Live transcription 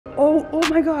Oh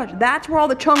my gosh, that's where all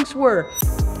the chunks were.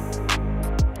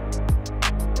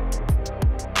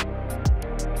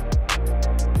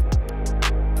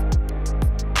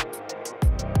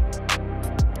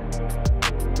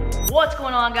 What's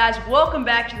going on, guys? Welcome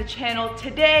back to the channel.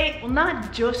 Today, well,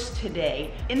 not just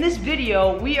today, in this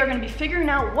video we are going to be figuring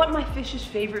out what my fish's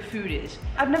favorite food is.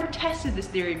 I've never tested this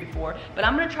theory before, but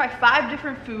I'm going to try 5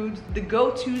 different foods, the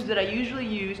go-tos that I usually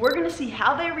use. We're going to see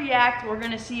how they react. We're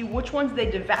going to see which ones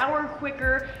they devour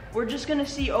quicker. We're just going to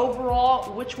see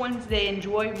overall which ones they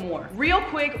enjoy more. Real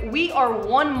quick, we are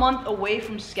 1 month away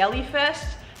from Skelly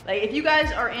Fest. Like, if you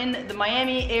guys are in the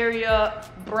Miami area,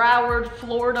 Broward,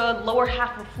 Florida, lower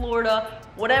half of Florida,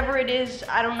 whatever it is,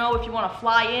 I don't know if you want to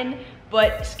fly in,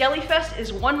 but Skelly Fest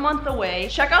is 1 month away.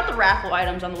 Check out the raffle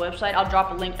items on the website. I'll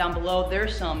drop a link down below.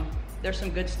 There's some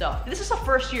good stuff. This is a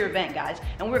first year event, guys,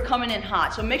 and we're coming in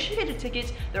hot. So make sure you get your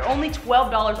tickets. They're only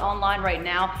 $12 online right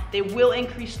now. They will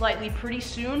increase slightly pretty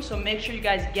soon, so make sure you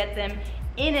guys get them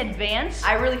in advance.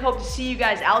 I really hope to see you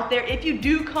guys out there. If you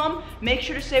do come, make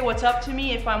sure to say what's up to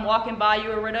me if I'm walking by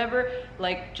you or whatever.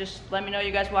 Like, just let me know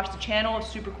you guys watch the channel. It's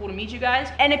super cool to meet you guys.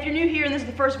 And if you're new here and this is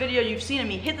the first video you've seen of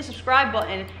me, hit the subscribe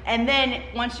button, and then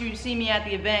once you see me at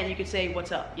the event, you could say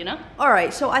what's up, you know? All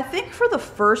right, so I think for the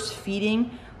first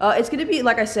feeding, it's gonna be,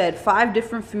 like I said, 5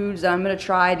 different foods that I'm gonna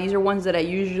try. These are ones that I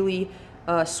usually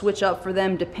switch up for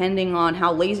them depending on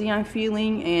how lazy I'm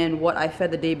feeling and what I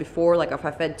fed the day before. Like, if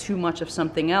I fed too much of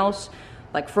something else,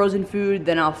 like frozen food,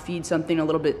 then I'll feed something a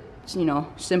little bit, you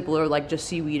know, simpler, like just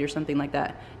seaweed or something like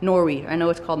that. Nori, I know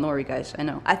it's called nori, guys, I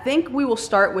know. I think we will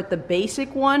start with the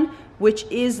basic one, which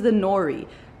is the nori.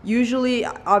 Usually,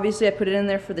 obviously, I put it in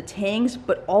there for the tangs,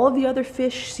 but all of the other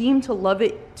fish seem to love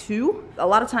it too. A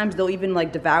lot of times they'll even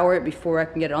like devour it before I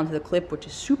can get it onto the clip, which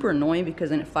is super annoying because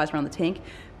then it flies around the tank.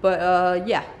 But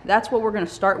yeah, that's what we're gonna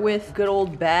start with. Good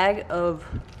old bag of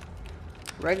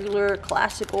regular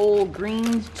classic old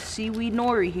green seaweed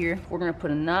nori here. We're gonna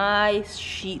put a nice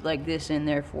sheet like this in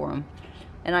there for them.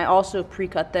 And I also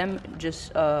pre-cut them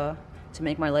just to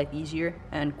make my life easier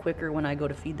and quicker when I go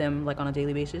to feed them like on a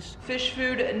daily basis. Fish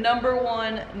food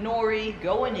 #1, nori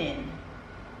going in.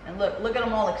 And look at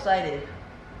them all excited.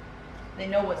 They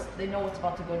know what's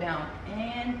about to go down.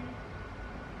 And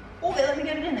oh, they let me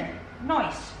get it in there.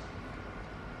 Nice.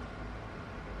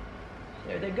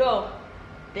 There they go.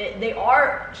 They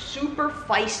are super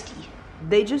feisty.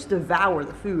 They just devour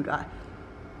the food.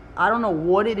 I don't know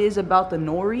what it is about the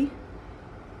nori,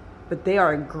 but they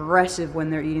are aggressive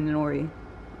when they're eating the nori.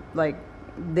 Like,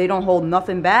 they don't hold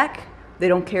nothing back. They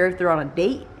don't care if they're on a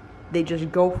date. They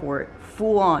just go for it,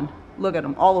 full on. Look at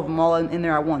them, all of them, all in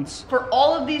there at once. For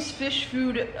all of these fish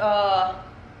food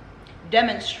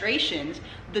demonstrations,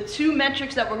 the 2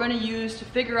 metrics that we're going to use to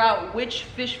figure out which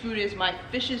fish food is my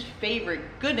fish's favorite,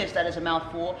 goodness, that is a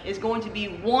mouthful, is going to be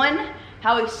 1,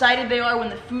 how excited they are when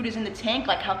the food is in the tank,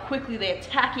 like how quickly they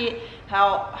attack it,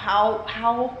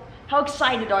 how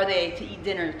excited are they to eat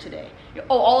dinner today.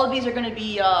 Oh, all of these are going to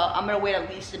be, I'm going to wait at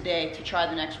least a day to try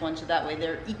the next one, so that way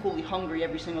they're equally hungry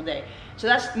every single day. So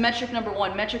that's metric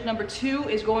 #1. Metric #2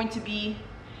 is going to be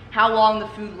how long the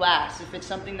food lasts. If it's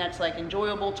something that's like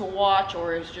enjoyable to watch,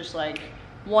 or it's just like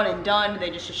one and done, they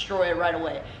just destroy it right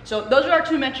away. So those are our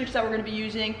 2 metrics that we're going to be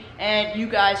using, and you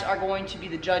guys are going to be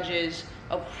the judges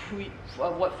of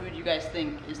what food you guys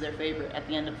think is their favorite at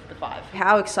the end of the 5.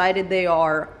 How excited they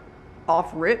are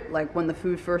off rip, like when the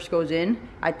food first goes in.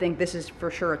 I think this is for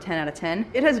sure a 10 out of 10.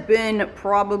 It has been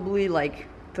probably like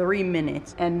 3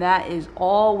 minutes, and that is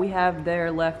all we have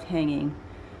there left hanging,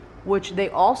 which they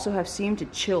also have seemed to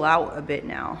chill out a bit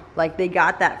now. Like, they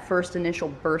got that first initial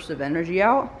burst of energy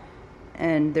out,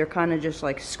 and they're kind of just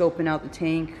like scoping out the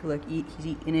tank. Like, he's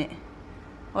eating it.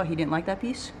 Oh, he didn't like that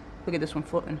piece? Look at this one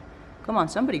floating. Come on,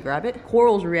 somebody grab it.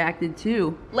 Corals reacted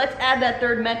too. Let's add that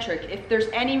 3rd metric, if there's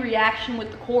any reaction with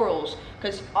the corals,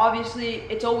 because obviously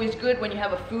it's always good when you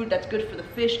have a food that's good for the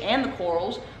fish and the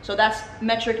corals. So that's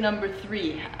metric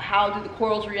 #3. How do the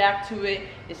corals react to it?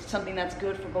 Is it something that's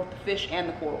good for both the fish and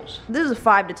the corals? This is a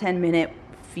 5 to 10 minute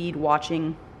feed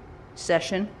watching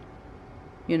session,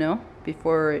 you know,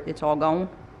 before it's all gone.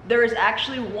 There is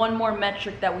actually 1 more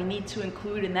metric that we need to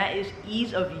include, and that is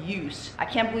ease of use. I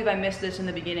can't believe I missed this in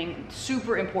the beginning. It's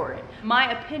super important.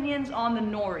 My opinions on the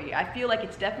nori. I feel like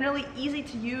it's definitely easy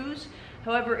to use.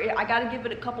 However, I gotta give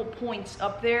it a couple points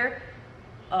up there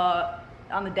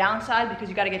on the downside, because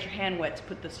you gotta get your hand wet to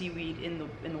put the seaweed in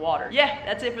the water. Yeah,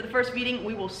 that's it for the first feeding.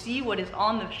 We will see what is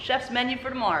on the chef's menu for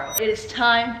tomorrow. It is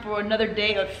time for another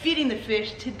day of feeding the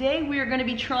fish. Today we are gonna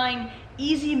be trying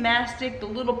Easy Mastic, the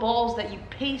little balls that you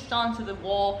paste onto the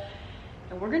wall.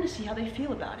 and we're gonna see how they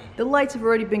feel about it. The lights have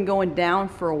already been going down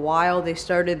for a while. They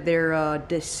started their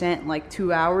descent like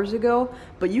 2 hours ago,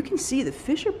 but you can see the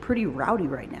fish are pretty rowdy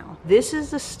right now. This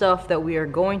is the stuff that we are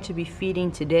going to be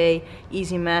feeding today.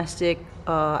 Easy Mastic.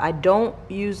 I don't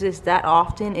use this that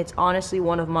often. It's honestly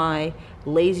one of my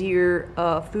lazier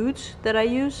foods that I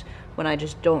use when I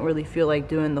just don't really feel like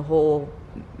doing the whole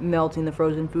melting the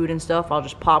frozen food and stuff. I'll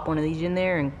just pop one of these in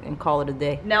there and call it a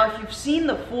day. Now, if you've seen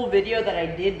the full video that I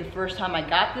did the first time I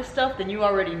got this stuff, then you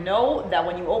already know that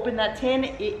when you open that tin,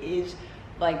 it is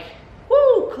like,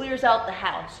 whoo, clears out the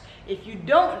house. If you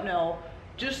don't know,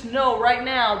 just know right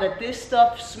now that this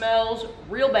stuff smells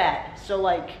real bad. So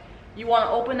like, you want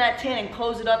to open that tin and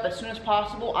close it up as soon as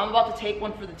possible. I'm about to take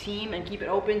one for the team and keep it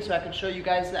open so I can show you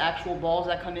guys the actual balls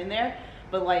that come in there.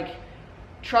 But like,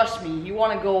 trust me, you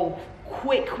want to go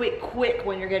quick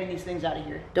when you're getting these things out of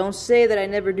here. Don't say that I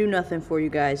never do nothing for you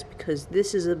guys, because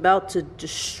this is about to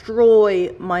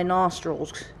destroy my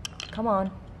nostrils. Come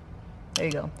on. There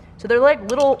you go. So they're like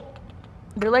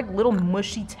little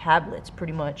mushy tablets,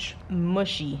 pretty much.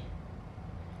 Mushy.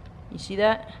 You see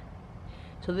that?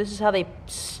 So this is how they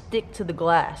stick to the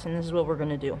glass, and this is what we're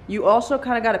gonna do. You also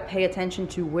kind of got to pay attention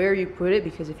to where you put it,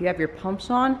 because if you have your pumps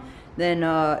on, then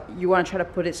you want to try to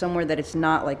put it somewhere that it's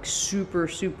not like super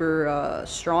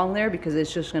strong there, because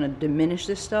it's just gonna diminish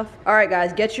this stuff. All right,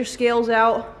 guys, get your scales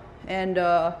out and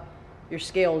your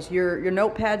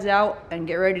notepads out, and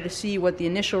get ready to see what the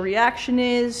initial reaction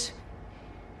is.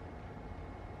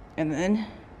 And then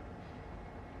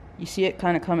you see it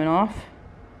kind of coming off.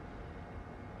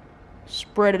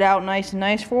 Spread it out nice and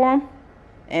nice for them,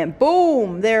 and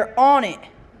boom, they're on it.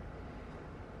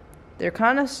 They're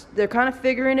kind of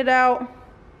figuring it out.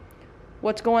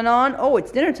 What's going on? Oh,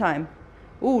 it's dinner time.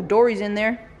 Ooh, Dory's in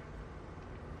there.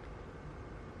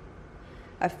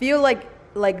 I feel like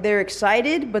they're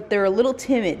excited, but they're a little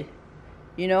timid.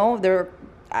 You know,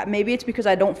 maybe it's because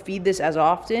I don't feed this as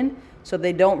often, so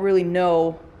they don't really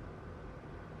know.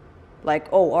 Like,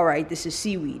 oh, all right, this is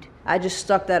seaweed. I just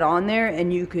stuck that on there,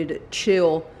 and you could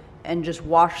chill and just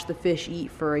watch the fish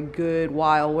eat for a good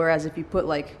while. Whereas if you put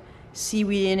like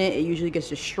seaweed in it, it usually gets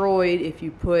destroyed. If you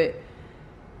put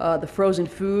the frozen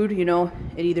food, you know,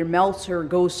 it either melts or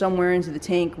goes somewhere into the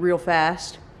tank real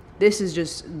fast. This is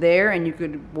just there, and you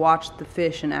could watch the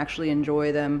fish and actually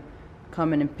enjoy them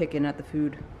coming and picking at the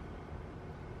food.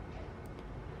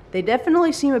 They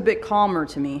definitely seem a bit calmer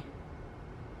to me.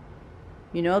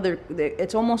 You know,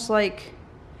 it's almost like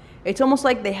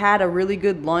they had a really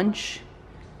good lunch,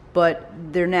 but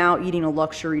they're now eating a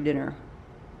luxury dinner.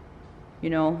 You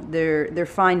know, they're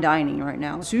fine dining right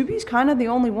now. Subi's kind of the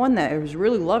only one that is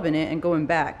really loving it and going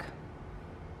back.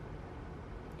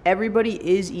 Everybody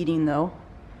is eating though.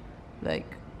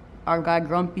 Like, our guy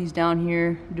Grumpy's down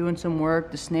here doing some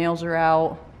work. The snails are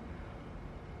out.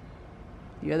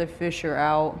 The other fish are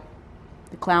out.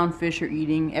 The clownfish are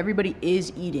eating. Everybody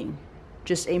is eating.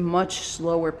 Just a much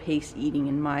slower pace eating,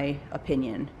 in my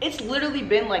opinion. It's literally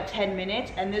been like 10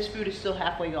 minutes and this food is still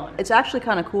halfway gone. It's actually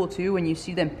kind of cool too when you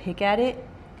see them pick at it,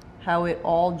 how it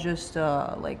all just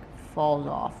like falls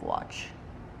off. Watch.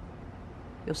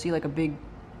 You'll see like a big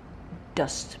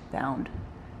dust bound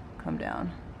come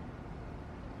down.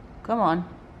 Come on.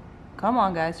 Come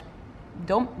on, guys.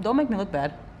 Don't make me look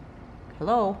bad.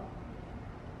 Hello.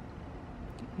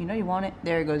 You know you want it.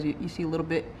 There it goes. You see a little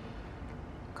bit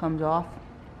comes off.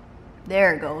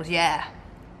 There it goes, yeah.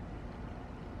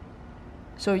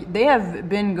 So they have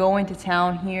been going to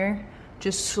town here,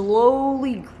 just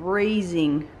slowly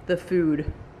grazing the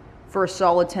food for a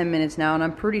solid 10 minutes now, and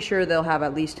I'm pretty sure they'll have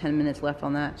at least 10 minutes left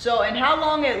on that. So, and how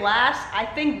long it lasts, I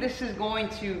think this is going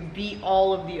to beat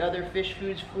all of the other fish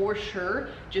foods for sure,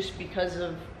 just because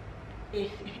of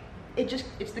it.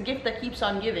 It's the gift that keeps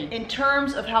on giving. In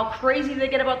terms of how crazy they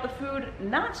get about the food,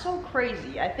 not so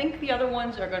crazy. I think the other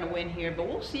ones are gonna win here, but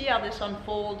we'll see how this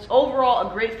unfolds. Overall,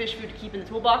 a great fish food to keep in the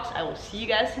toolbox. I will see you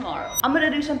guys tomorrow. I'm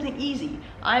gonna do something easy.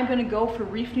 I'm gonna go for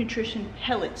Reef Nutrition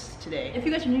pellets today. If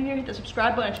you guys are new here, hit the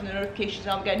subscribe button, turn the notifications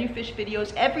on. We got new fish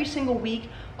videos every single week.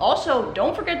 Also,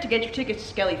 don't forget to get your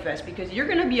tickets to Skellyfest, because you're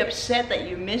gonna be upset that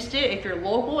you missed it if you're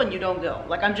local and you don't go.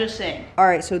 Like, I'm just saying. All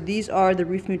right, so these are the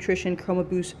Reef Nutrition Chroma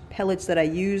Boost pellets that I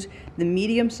use. The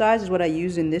medium size is what I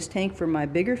use in this tank for my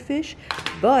bigger fish,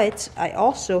 but I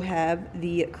also have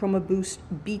the Chroma Boost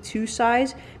B2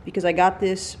 size because I got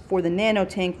this for the nano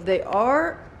tank. They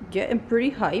are getting pretty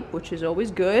hype, which is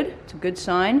always good. It's a good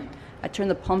sign. I turn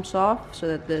the pumps off so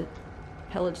that the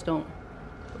pellets don't,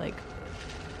 like,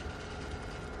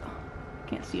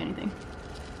 can't see anything.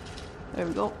 There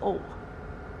we go. Oh.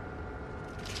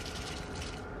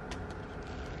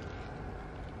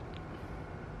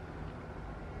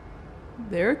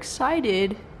 they're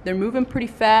excited. They're moving pretty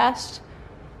fast.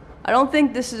 I don't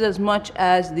think this is as much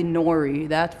as the nori,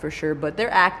 that's for sure, but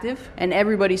they're active and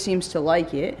everybody seems to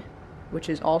like it, which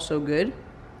is also good.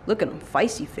 Look at them,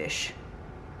 feisty fish.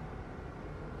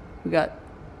 We got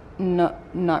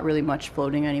not really much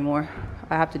floating anymore.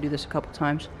 I have to do this a couple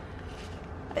times.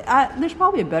 There's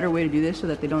probably a better way to do this so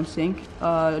that they don't sink.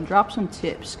 Drop some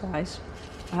tips, guys.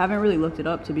 I haven't really looked it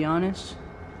up, to be honest.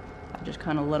 I just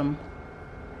kind of let them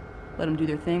do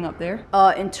their thing up there.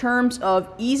 In terms of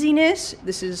easiness,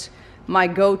 this is my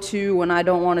go-to when I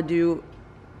don't want to do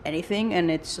anything, and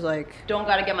it's like, don't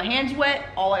gotta get my hands wet.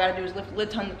 All I gotta do is lift the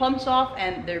lid, turn the pumps off,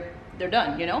 and they're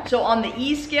done, you know? So on the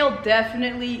ease scale,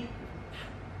 definitely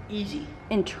easy.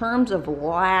 In terms of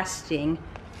lasting,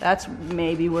 that's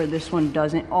maybe where this one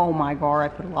doesn't. Oh my god, I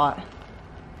put a lot.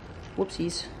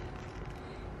 Whoopsies.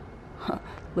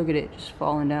 Look at it, just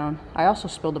falling down. I also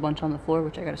spilled a bunch on the floor,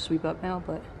 which I gotta sweep up now,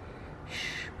 but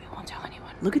shh, we won't tell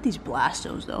anyone. Look at these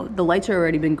blastos though. The lights have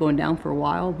already been going down for a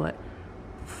while, but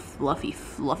fluffy,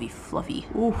 fluffy, fluffy.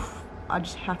 Oof. I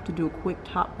just have to do a quick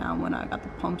top down when I got the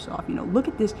pumps off. You know, look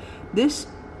at this. This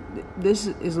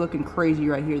is looking crazy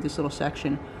right here, this little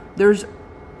section. There's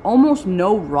almost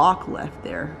no rock left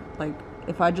there. Like,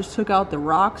 if I just took out the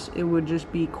rocks, it would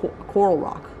just be coral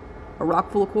rock. A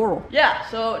rock full of coral. Yeah,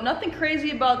 so nothing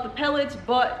crazy about the pellets,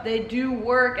 but they do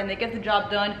work and they get the job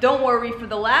done. Don't worry, for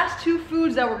the last two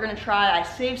foods that we're gonna try, I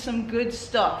saved some good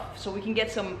stuff so we can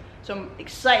get some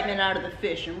excitement out of the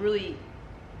fish and really,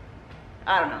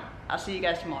 I don't know. I'll see you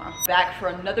guys tomorrow. Back for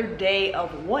another day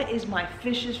of what is my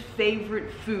fish's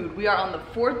favorite food. We are on the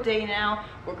 4th day now.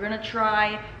 We're gonna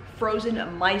try frozen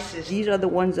mysis. These are the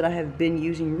ones that I have been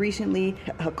using recently.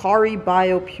 Hikari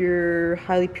BioPure,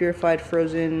 highly purified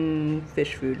frozen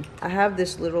fish food. I have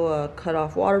this little cut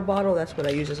off water bottle. That's what I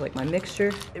use as like my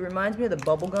mixture. It reminds me of the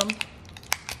bubble gum.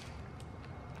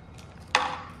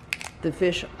 The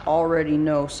fish already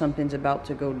know something's about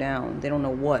to go down. They don't know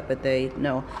what, but they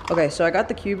know. Okay, so I got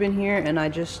the cube in here and I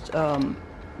just,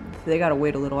 they gotta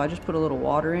wait a little. I just put a little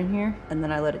water in here and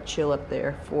then I let it chill up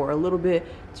there for a little bit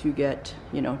to get,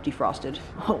 you know, defrosted.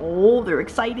 Oh, they're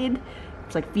excited.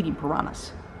 It's like feeding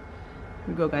piranhas. Here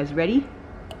we go, guys. Ready?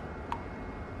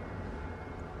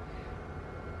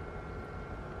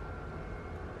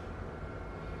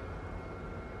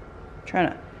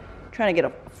 Trying to get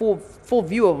a full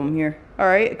view of them here. All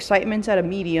right, excitement's at a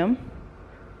medium.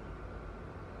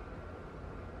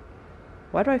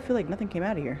 Why do I feel like nothing came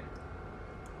out of here?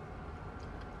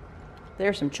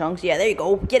 There's some chunks. Yeah, there you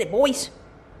go. Get it, boys.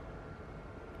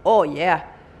 Oh yeah.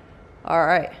 All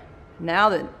right. Now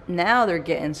they're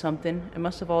getting something. It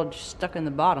must have all just stuck in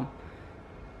the bottom.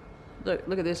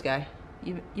 Look at this guy.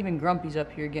 Even Grumpy's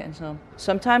up here getting some.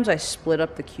 Sometimes I split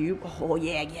up the cube. Oh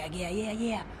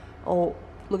yeah. Oh,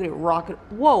 look at it rocket.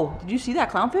 Whoa, did you see that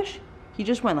clownfish? He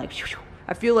just went like,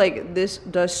 I feel like this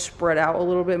does spread out a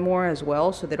little bit more as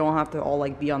well, so they don't have to all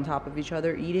like be on top of each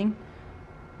other eating,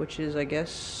 which is, I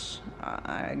guess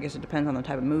it depends on the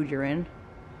type of mood you're in.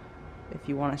 If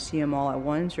you want to see them all at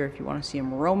once, or if you want to see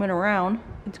them roaming around.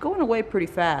 It's going away pretty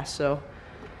fast, so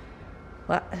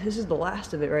this is the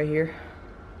last of it right here.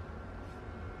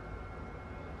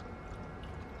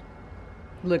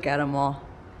 Look at them all.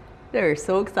 They're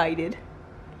so excited.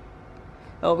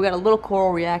 Oh, we got a little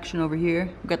coral reaction over here.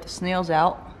 We got the snails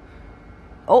out.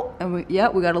 Oh, and we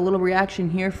got a little reaction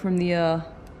here from the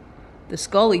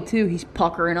Scully too. He's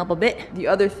puckering up a bit. The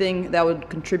other thing that would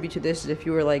contribute to this is if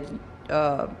you were like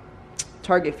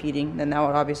target feeding, then that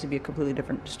would obviously be a completely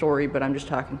different story, but I'm just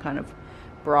talking kind of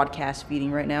broadcast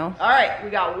feeding right now. All right, we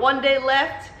got 1 day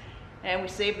left and we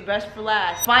saved the best for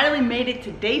last. Finally made it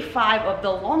to day 5 of the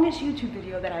longest YouTube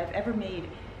video that I've ever made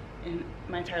in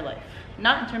my entire life.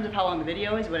 Not in terms of how long the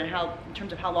video is, but in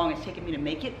terms of how long it's taken me to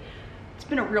make it. It's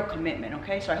been a real commitment,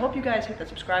 okay? So I hope you guys hit that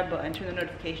subscribe button, turn the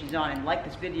notifications on, and like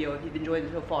this video if you've enjoyed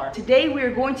it so far. Today we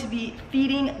are going to be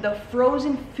feeding the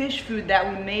frozen fish food that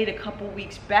we made a couple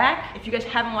weeks back. If you guys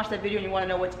haven't watched that video and you want to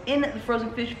know what's in the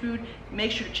frozen fish food,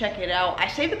 make sure to check it out. I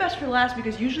saved the best for last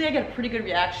because usually I get a pretty good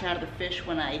reaction out of the fish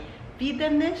when I feed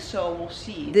them this, so we'll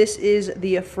see. This is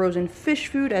the frozen fish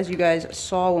food, as you guys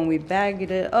saw when we bagged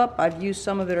it up. I've used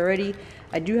some of it already.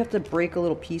 I do have to break a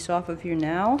little piece off of here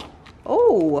now.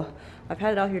 Oh, I've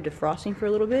had it out here defrosting for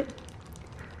a little bit.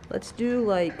 Let's do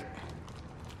like,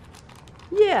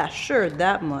 yeah, sure,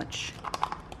 that much.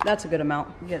 That's a good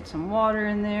amount. Get some water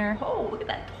in there. Oh, look at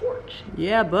that torch.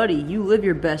 Yeah, buddy, you live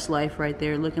your best life right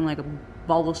there, looking like a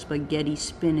ball of spaghetti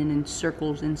spinning in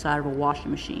circles inside of a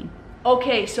washing machine.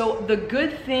 Okay, so the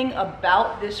good thing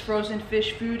about this frozen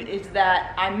fish food is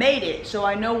that I made it, so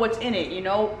I know what's in it, you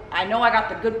know? I know I got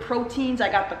the good proteins,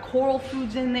 I got the coral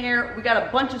foods in there, we got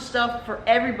a bunch of stuff for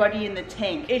everybody in the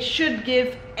tank. It should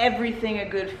give everything a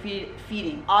good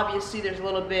feeding. Obviously, there's a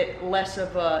little bit less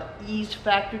of a ease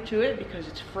factor to it because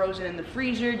it's frozen in the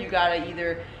freezer. You gotta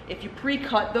either, if you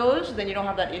pre-cut those, then you don't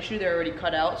have that issue, they're already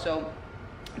cut out, so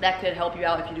that could help you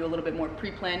out if you do a little bit more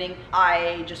pre-planning.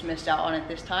 I just missed out on it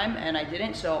this time and I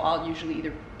didn't, so I'll usually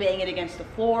either bang it against the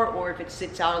floor, or if it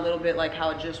sits out a little bit like how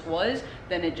it just was,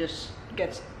 then it just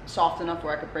gets soft enough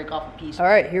where I could break off a piece. All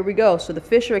right, here we go. So the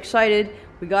fish are excited.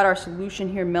 We got our solution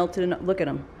here melted in. Look at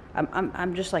them.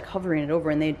 I'm just like hovering it over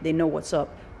and they know what's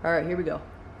up. All right, here we go.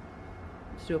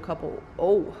 Let's do a couple.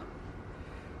 Oh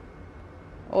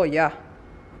yeah.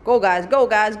 Go guys, go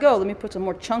guys, go. Let me put some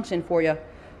more chunks in for you.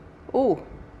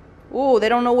 Ooh, they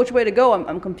don't know which way to go.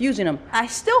 I'm confusing them. I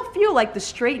still feel like the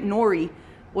straight nori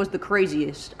was the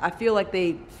craziest. I feel like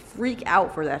they freak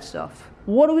out for that stuff.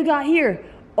 What do we got here?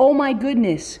 Oh my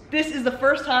goodness. This is the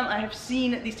first time I have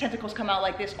seen these tentacles come out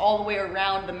like this all the way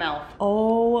around the mouth.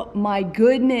 Oh my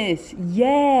goodness,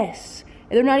 yes.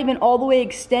 They're not even all the way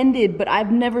extended, but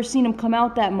I've never seen them come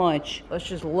out that much. Let's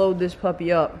just load this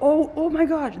puppy up. Oh my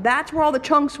gosh, that's where all the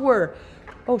chunks were.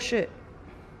 Oh shit.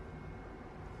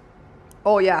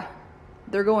 Oh yeah,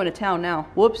 they're going to town now.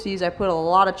 Whoopsies, I put a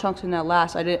lot of chunks in that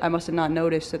last. I must have not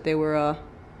noticed that they were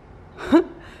that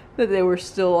they were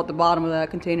still at the bottom of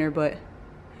that container, but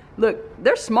look,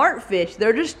 they're smart fish.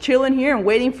 They're just chilling here and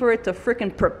waiting for it to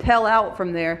frickin' propel out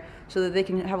from there so that they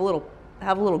can have a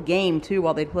little game too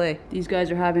while they play. These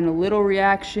guys are having a little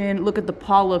reaction. Look at the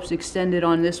polyps extended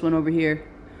on this one over here.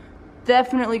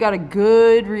 Definitely got a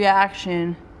good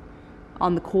reaction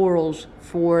on the corals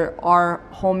for our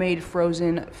homemade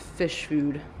frozen fish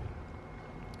food,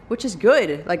 which is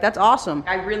good. Like, that's awesome.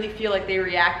 I really feel like they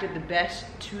reacted the best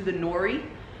to the nori.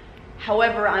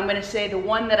 However, I'm gonna say the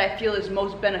one that I feel is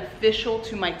most beneficial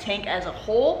to my tank as a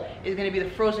whole is gonna be the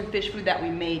frozen fish food that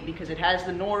we made, because it has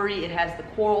the nori, it has the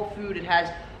coral food, it has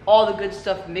all the good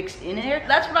stuff mixed in there.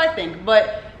 That's what I think,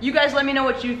 but you guys let me know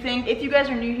what you think. If you guys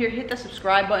are new here, hit the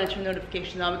subscribe button and turn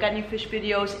notifications on. We got new fish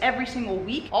videos every single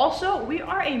week. Also, we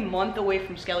are a month away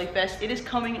from Skellyfest. It is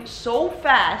coming so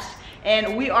fast,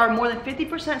 and we are more than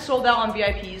 50% sold out on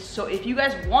VIPs. So if you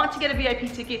guys want to get a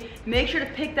VIP ticket, make sure to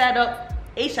pick that up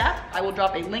ASAP. I will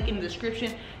drop a link in the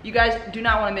description. You guys do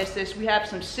not want to miss this. We have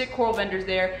some sick coral vendors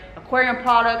there, aquarium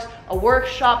products, a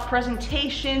workshop,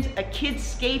 presentations, a kids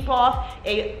scape off,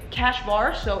 a cash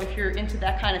bar. So if you're into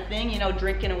that kind of thing, you know,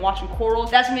 drinking and watching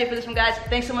corals, that's gonna be it for this one, guys.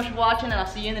 Thanks so much for watching, and I'll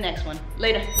see you in the next one.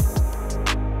 Later.